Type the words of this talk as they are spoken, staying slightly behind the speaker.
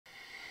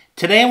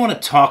Today I want to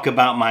talk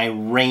about my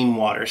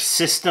rainwater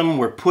system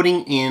we're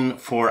putting in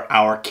for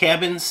our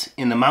cabins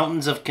in the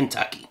mountains of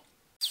Kentucky.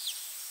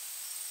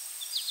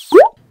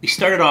 We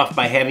started off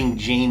by having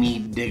Jamie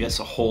dig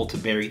us a hole to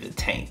bury the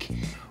tank,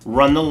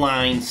 run the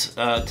lines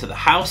to the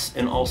house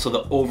and also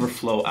the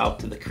overflow out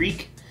to the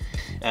creek.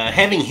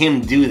 Having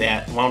him do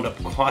that wound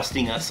up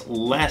costing us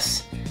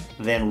less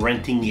than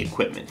renting the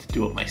equipment to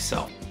do it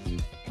myself.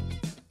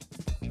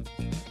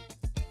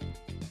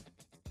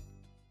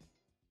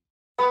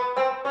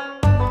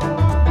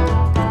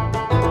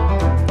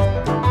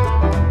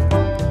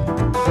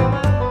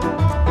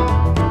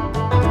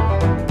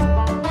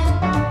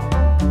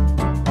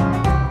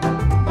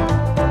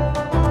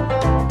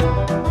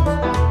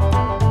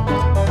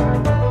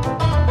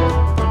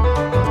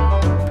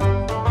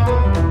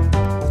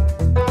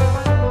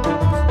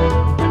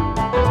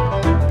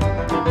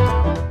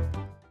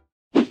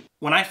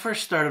 When I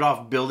first started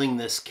off building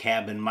this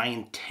cabin, my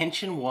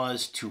intention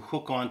was to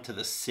hook onto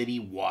the city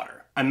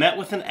water. I met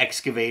with an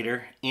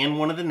excavator and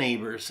one of the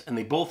neighbors, and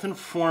they both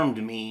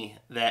informed me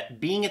that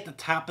being at the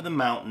top of the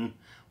mountain,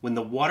 when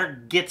the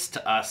water gets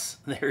to us,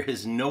 there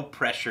is no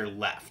pressure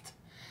left.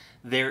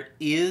 There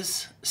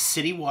is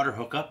city water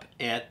hookup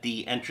at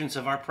the entrance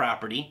of our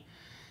property.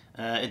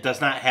 It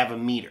does not have a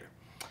meter.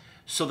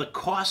 So the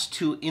cost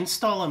to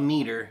install a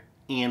meter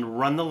and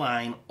run the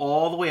line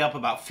all the way up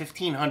about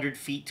 1,500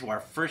 feet to our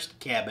first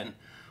cabin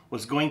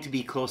was going to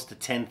be close to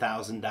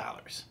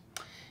 $10,000.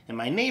 And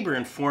my neighbor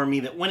informed me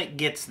that when it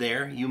gets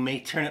there, you may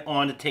turn it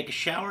on to take a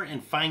shower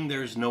and find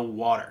there's no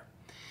water.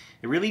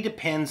 It really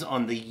depends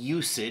on the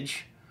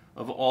usage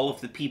of all of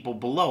the people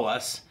below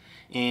us,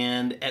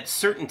 and at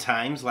certain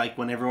times, like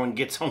when everyone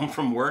gets home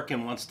from work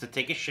and wants to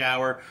take a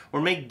shower or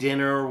make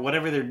dinner or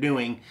whatever they're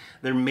doing,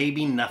 there may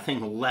be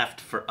nothing left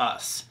for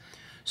us.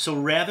 So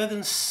rather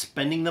than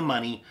spending the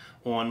money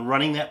on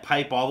running that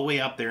pipe all the way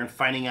up there and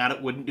finding out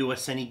it wouldn't do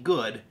us any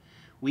good,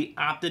 we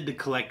opted to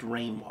collect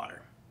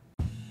rainwater.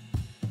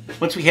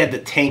 Once we had the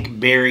tank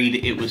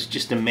buried, it was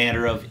just a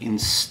matter of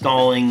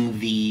installing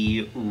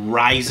the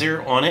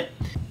riser on it.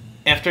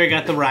 After I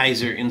got the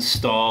riser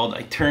installed,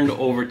 I turned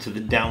over to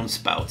the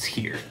downspouts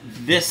here.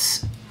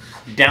 This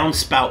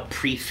downspout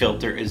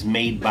pre-filter is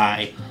made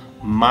by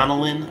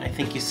Monjolin, I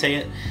think you say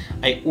it.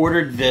 I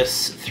ordered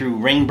this through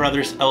Rain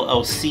Brothers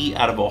LLC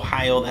out of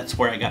Ohio. That's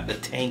where I got the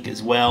tank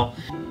as well.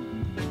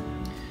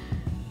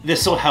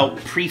 This will help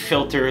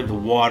pre-filter the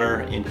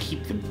water and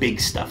keep the big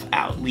stuff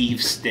out,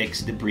 leaves,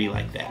 sticks, debris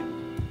like that.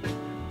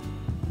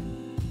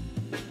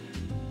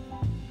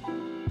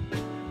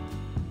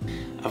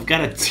 I've got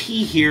a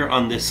T here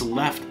on this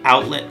left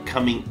outlet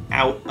coming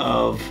out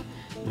of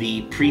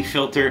the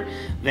pre-filter.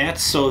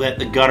 That's so that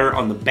the gutter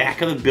on the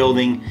back of the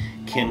building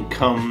can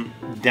come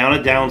down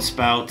a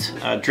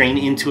downspout, drain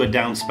into a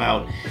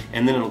downspout,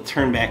 and then it'll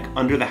turn back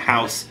under the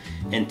house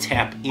and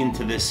tap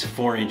into this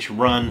 4-inch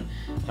run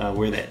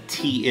where that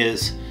T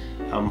is.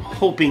 I'm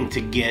hoping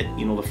to get,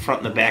 the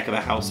front and the back of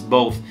the house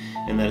both,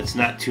 and that it's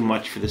not too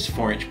much for this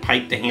 4-inch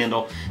pipe to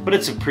handle, but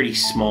it's a pretty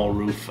small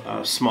roof,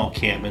 small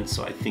cabin,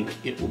 so I think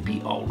it will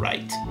be all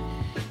right.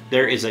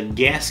 There is a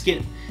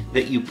gasket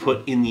that you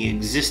put in the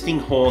existing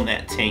hole in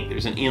that tank.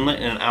 There's an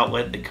inlet and an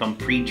outlet that come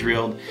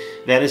pre-drilled.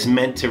 That is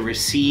meant to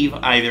receive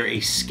either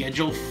a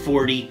Schedule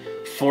 40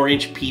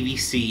 4-inch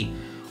PVC,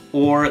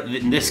 or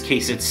in this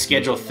case it's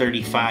Schedule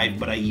 35,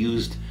 but I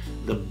used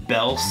the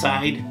bell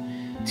side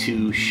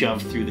to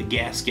shove through the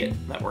gasket.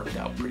 That worked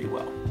out pretty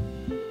well.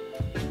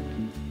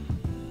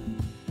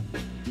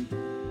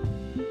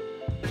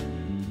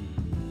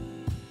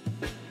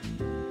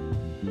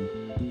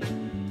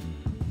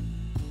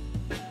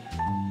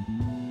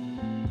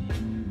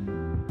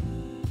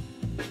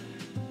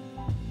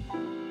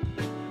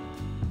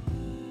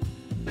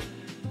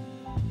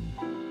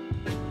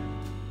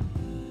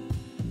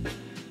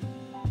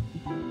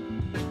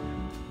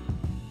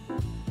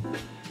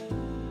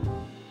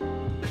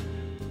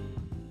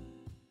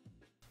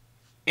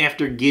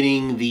 After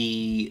getting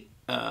the,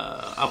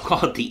 I'll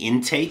call it the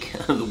intake,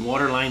 the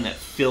water line that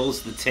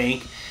fills the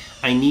tank,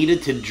 I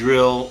needed to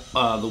drill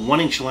the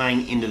 1-inch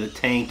line into the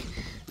tank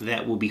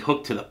that will be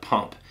hooked to the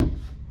pump.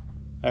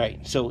 All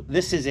right, so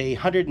this is a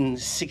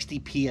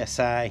 160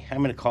 PSI. I'm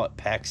going to call it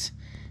PEX.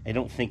 I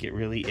don't think it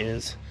really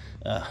is,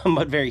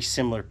 but very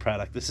similar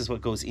product. This is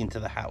what goes into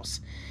the house.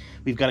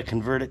 We've got to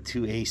convert it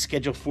to a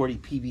Schedule 40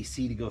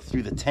 PVC to go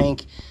through the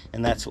tank,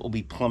 and that's what will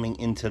be plumbing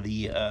into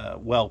the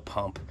well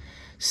pump.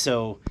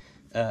 So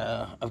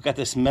I've got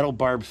this metal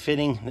barb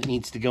fitting that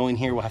needs to go in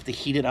here. We'll have to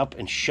heat it up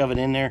and shove it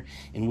in there,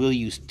 and we'll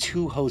use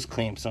 2 hose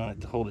clamps on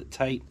it to hold it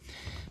tight.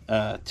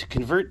 To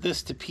convert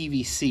this to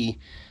PVC,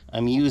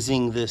 I'm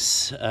using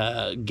this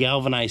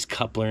galvanized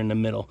coupler in the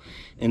middle,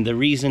 and the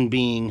reason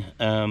being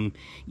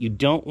you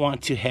don't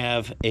want to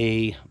have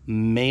a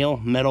male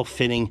metal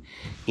fitting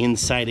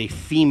inside a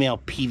female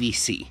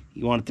PVC.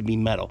 You want it to be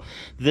metal.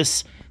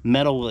 This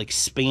metal will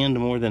expand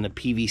more than a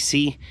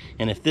PVC,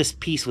 and if this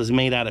piece was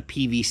made out of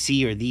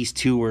PVC, or these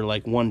two were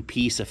like one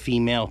piece, a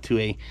female to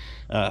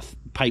a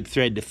pipe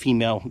thread to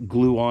female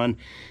glue on,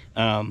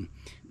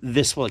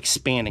 this will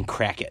expand and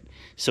crack it.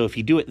 So if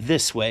you do it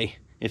this way,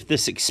 if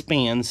this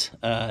expands,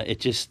 it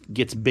just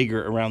gets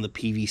bigger around the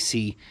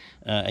PVC,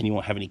 and you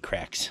won't have any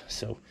cracks.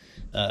 So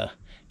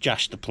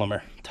Josh the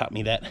plumber taught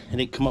me that. I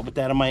didn't come up with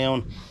that on my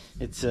own.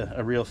 It's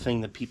a real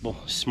thing that people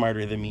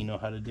smarter than me know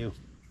how to do.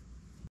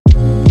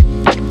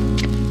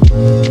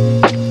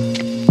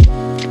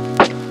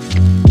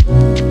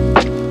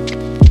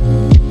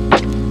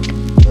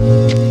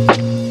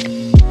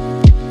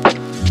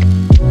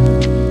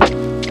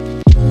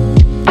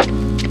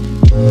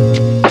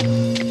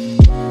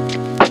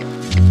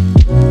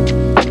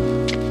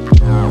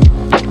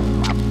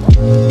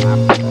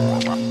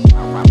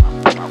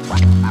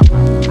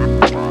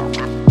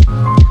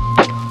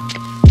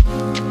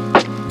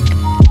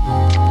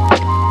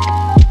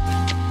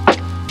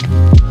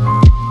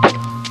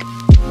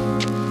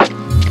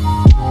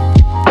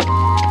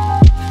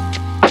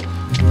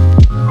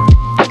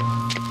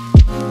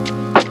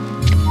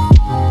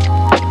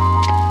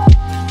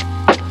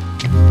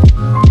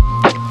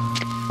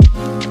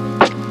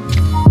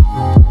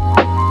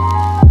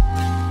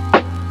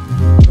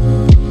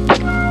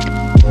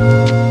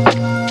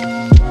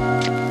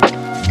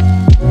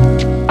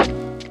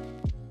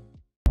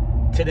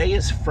 Today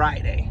is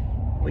Friday.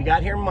 We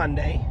got here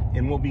Monday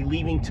and we'll be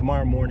leaving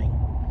tomorrow morning.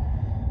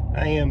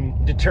 I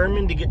am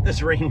determined to get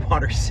this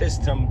rainwater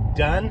system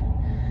done,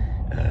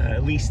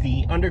 at least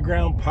the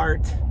underground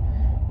part.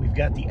 We've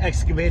got the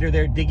excavator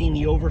there digging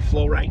the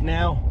overflow right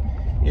now.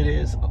 It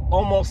is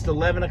almost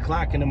 11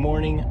 o'clock in the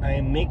morning. I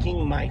am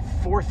making my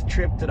 4th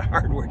trip to the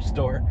hardware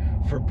store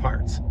for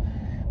parts.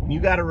 When you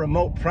got a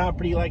remote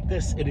property like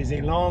this, it is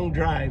a long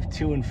drive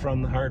to and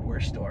from the hardware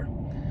store.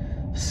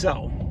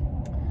 So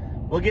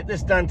we'll get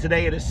this done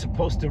today. It is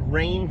supposed to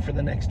rain for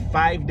the next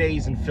 5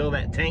 days and fill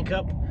that tank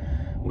up,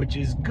 which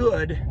is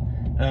good.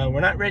 We're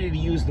not ready to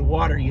use the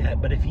water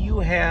yet, but if you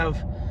have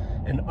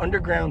an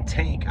underground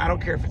tank, I don't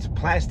care if it's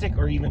plastic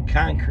or even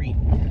concrete,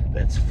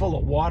 that's full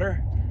of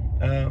water.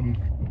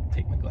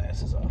 Take my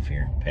glasses off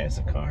here, pass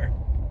a car.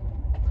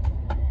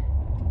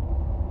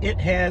 It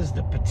has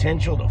the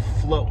potential to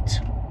float,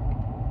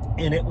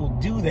 and it will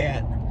do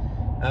that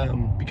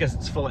because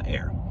it's full of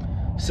air.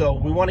 So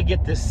we want to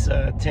get this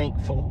tank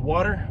full of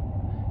water,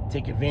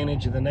 take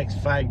advantage of the next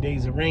 5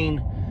 days of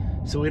rain,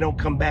 so we don't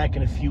come back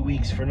in a few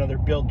weeks for another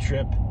build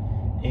trip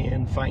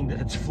and find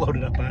that it's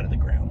floated up out of the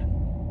ground.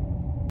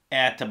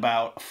 At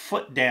about a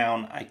foot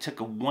down, I took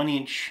a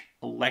 1-inch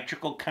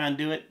electrical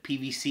conduit,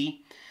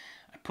 PVC.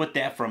 I put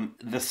that from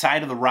the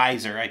side of the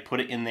riser, I put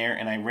it in there,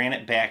 and I ran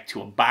it back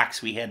to a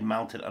box we had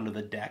mounted under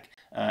the deck.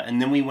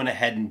 And then we went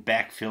ahead and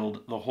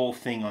backfilled the whole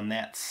thing on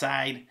that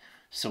side,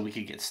 so we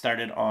could get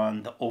started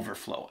on the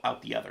overflow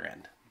out the other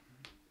end.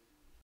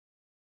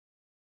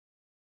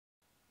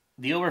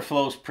 The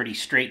overflow is pretty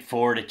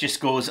straightforward. It just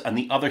goes on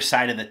the other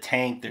side of the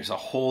tank. There's a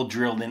hole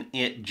drilled in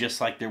it,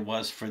 just like there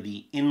was for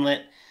the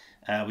inlet.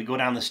 We go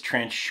down this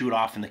trench, shoot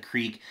off in the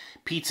creek.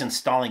 Pete's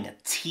installing a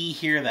T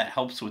here that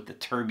helps with the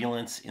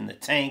turbulence in the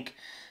tank.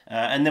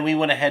 And then we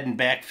went ahead and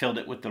backfilled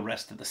it with the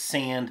rest of the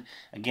sand.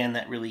 Again,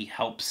 that really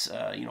helps,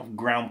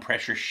 ground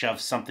pressure shove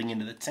something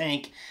into the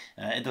tank.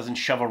 It doesn't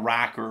shove a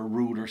rock or a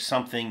root or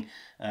something.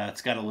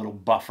 It's got a little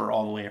buffer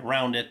all the way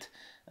around it.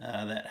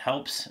 That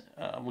helps.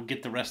 We'll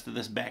get the rest of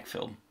this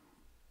backfilled.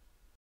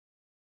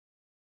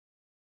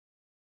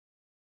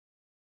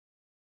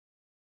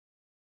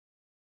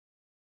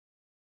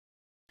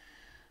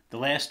 The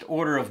last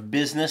order of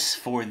business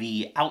for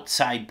the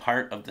outside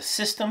part of the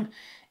system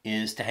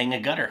is to hang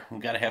a gutter.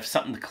 We've got to have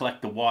something to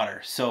collect the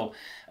water. So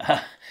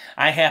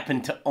I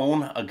happen to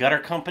own a gutter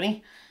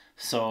company,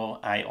 so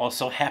I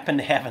also happen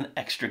to have an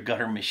extra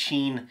gutter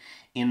machine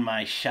in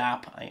my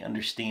shop. I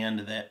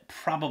understand that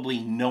probably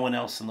no one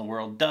else in the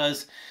world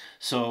does.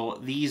 So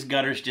these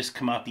gutters just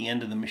come out the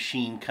end of the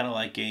machine, kind of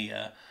like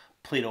a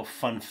Play-Doh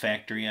Fun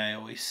Factory, I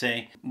always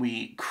say.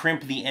 We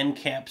crimp the end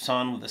caps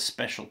on with a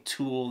special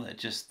tool that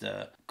just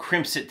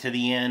crimps it to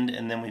the end,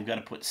 and then we've got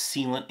to put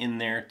sealant in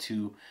there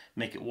to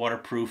make it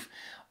waterproof.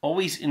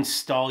 Always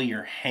install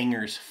your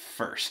hangers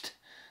first.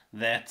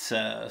 That's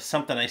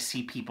something I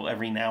see people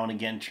every now and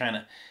again trying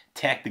to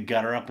tack the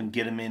gutter up and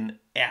get them in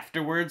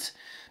afterwards.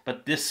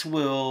 But this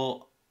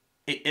will,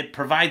 it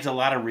provides a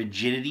lot of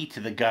rigidity to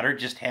the gutter,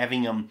 just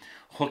having them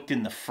hooked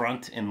in the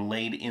front and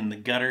laid in the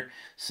gutter,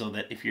 so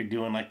that if you're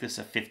doing like this,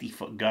 a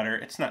 50-foot gutter,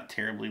 it's not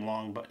terribly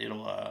long, but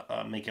it'll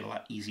make it a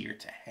lot easier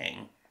to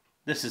hang.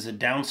 This is a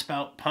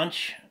downspout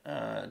punch.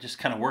 Just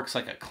kind of works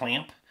like a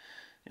clamp.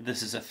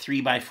 This is a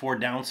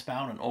 3x4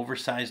 downspout, an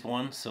oversized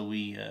one, so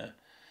we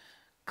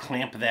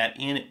clamp that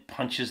in. It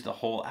punches the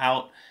hole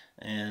out,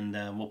 and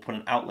we'll put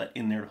an outlet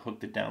in there to hook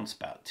the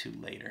downspout to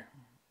later.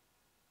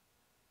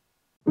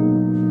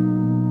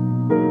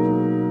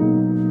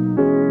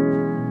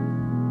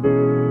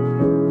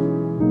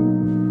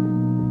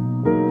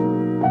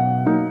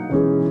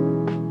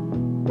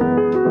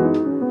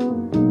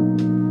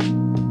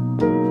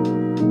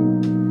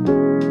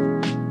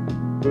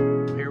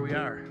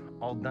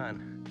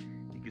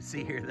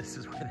 this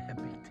is where that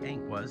big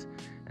tank was.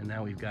 And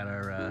now we've got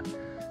our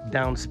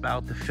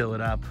downspout to fill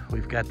it up.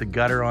 We've got the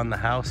gutter on the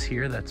house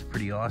here. That's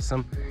pretty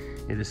awesome.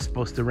 It is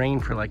supposed to rain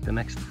for like the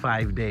next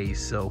 5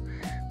 days, so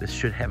this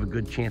should have a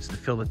good chance to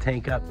fill the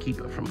tank up, keep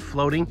it from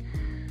floating.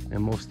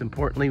 And most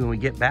importantly, when we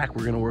get back,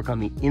 we're gonna work on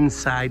the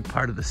inside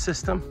part of the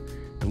system,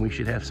 and we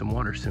should have some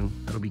water soon.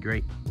 That'll be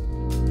great.